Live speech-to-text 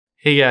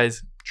Hey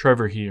guys,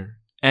 Trevor here.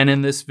 And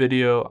in this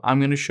video, I'm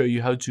going to show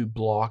you how to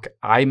block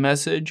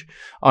iMessage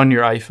on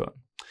your iPhone.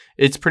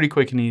 It's pretty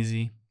quick and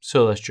easy,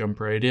 so let's jump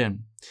right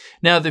in.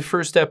 Now, the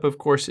first step, of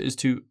course, is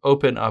to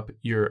open up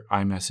your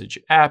iMessage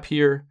app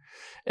here,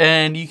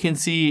 and you can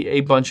see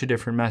a bunch of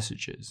different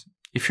messages.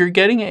 If you're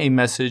getting a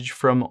message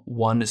from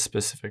one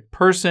specific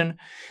person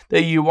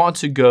that you want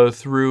to go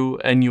through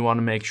and you want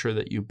to make sure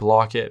that you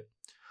block it,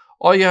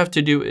 all you have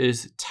to do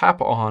is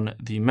tap on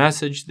the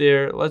message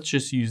there. Let's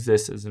just use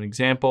this as an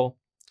example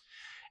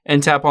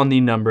and tap on the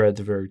number at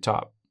the very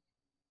top.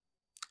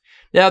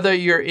 Now that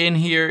you're in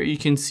here, you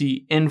can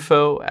see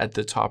info at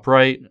the top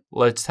right.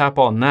 Let's tap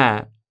on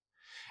that.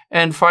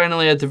 And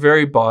finally, at the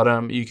very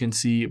bottom, you can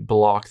see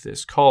block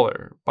this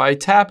caller. By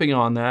tapping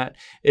on that,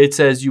 it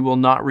says you will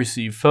not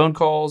receive phone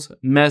calls,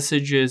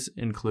 messages,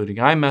 including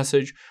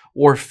iMessage,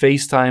 or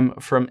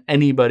FaceTime from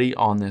anybody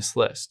on this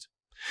list.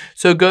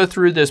 So go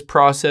through this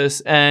process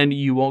and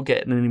you won't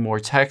get any more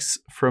texts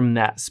from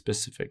that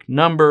specific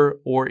number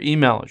or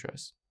email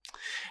address.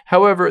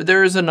 However,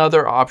 there is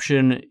another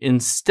option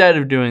instead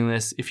of doing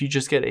this if you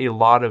just get a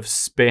lot of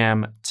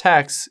spam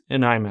texts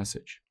in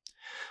iMessage.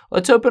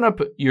 Let's open up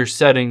your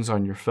settings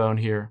on your phone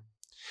here.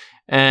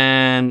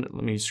 And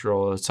let me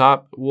scroll to the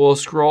top. We'll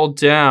scroll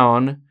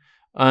down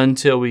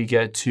until we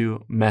get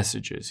to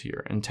messages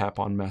here and tap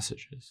on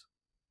messages.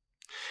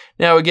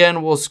 Now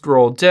again, we'll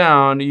scroll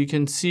down. You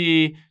can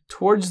see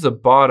towards the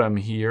bottom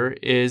here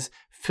is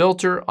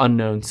filter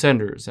unknown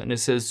senders. And it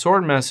says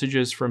sort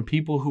messages from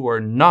people who are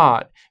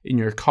not in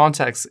your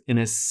contacts in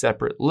a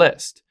separate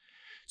list.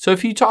 So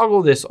if you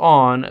toggle this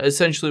on,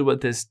 essentially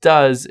what this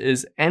does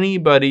is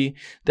anybody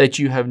that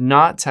you have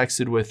not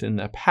texted with in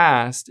the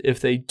past, if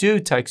they do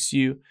text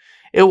you,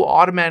 it will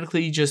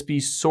automatically just be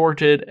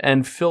sorted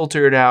and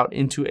filtered out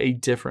into a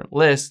different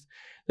list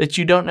that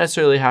you don't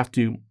necessarily have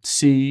to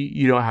see,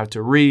 you don't have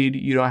to read,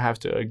 you don't have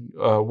to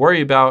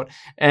worry about,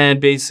 and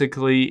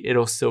basically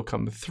it'll still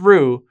come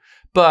through,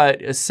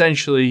 but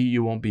essentially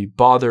you won't be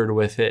bothered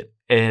with it.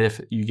 And if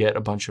you get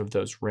a bunch of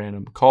those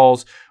random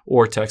calls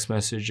or text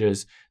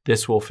messages,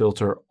 this will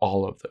filter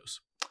all of those.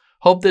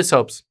 Hope this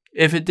helps.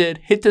 If it did,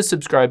 hit the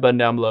subscribe button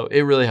down below.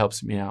 It really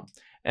helps me out,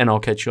 and I'll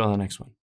catch you on the next one.